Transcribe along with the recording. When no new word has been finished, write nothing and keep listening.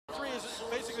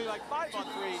basically like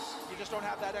 5-on-3. You just don't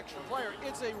have that extra player.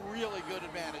 It's a really good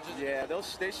advantage, isn't it? Yeah,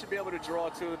 they should be able to draw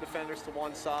 2 of the defenders to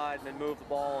one side and then move the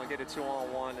ball and get a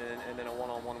 2-on-1 and then a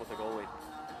 1-on-1 with the goalie.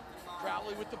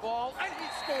 Crowley with the ball, and he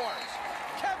scores.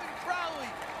 Kevin Crowley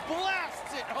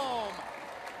blasts it home.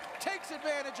 Takes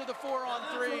advantage of the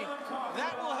 4-on-3.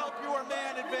 That will help your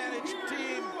man advantage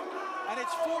team, and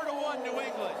it's 4-1 New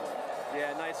England.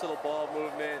 Yeah, nice little ball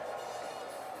movement.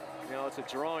 You know, it's a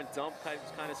draw and dump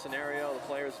kind of scenario. The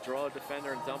players draw a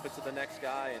defender and dump it to the next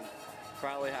guy, and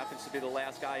Crowley happens to be the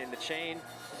last guy in the chain.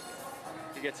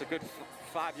 He gets a good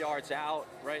 5 yards out,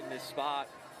 right in this spot,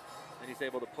 and he's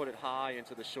able to put it high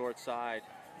into the short side.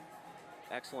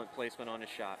 Excellent placement on his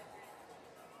shot.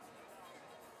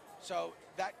 So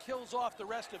that kills off the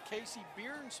rest of Casey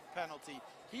Byrne's penalty.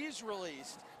 He's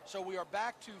released, so we are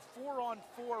back to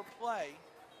 4-on-4 play.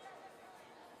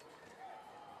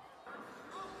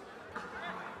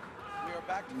 We are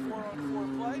back to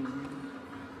 4-on-4 play.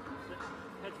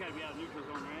 That's got to be out of neutral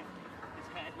zone, right?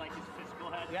 His head, like his physical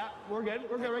head. Yeah, we're good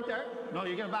right there. No,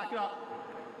 you're gonna back it up.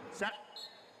 Set.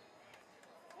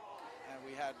 And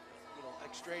we had a little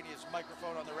extraneous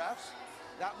microphone on the refs.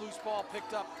 That loose ball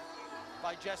picked up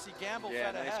by Jesse Gamble.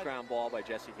 Yeah, fed nice ahead. ground ball by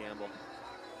Jesse Gamble.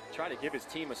 Try to give his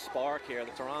team a spark here.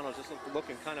 The Toronto's just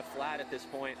looking kind of flat at this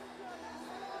point.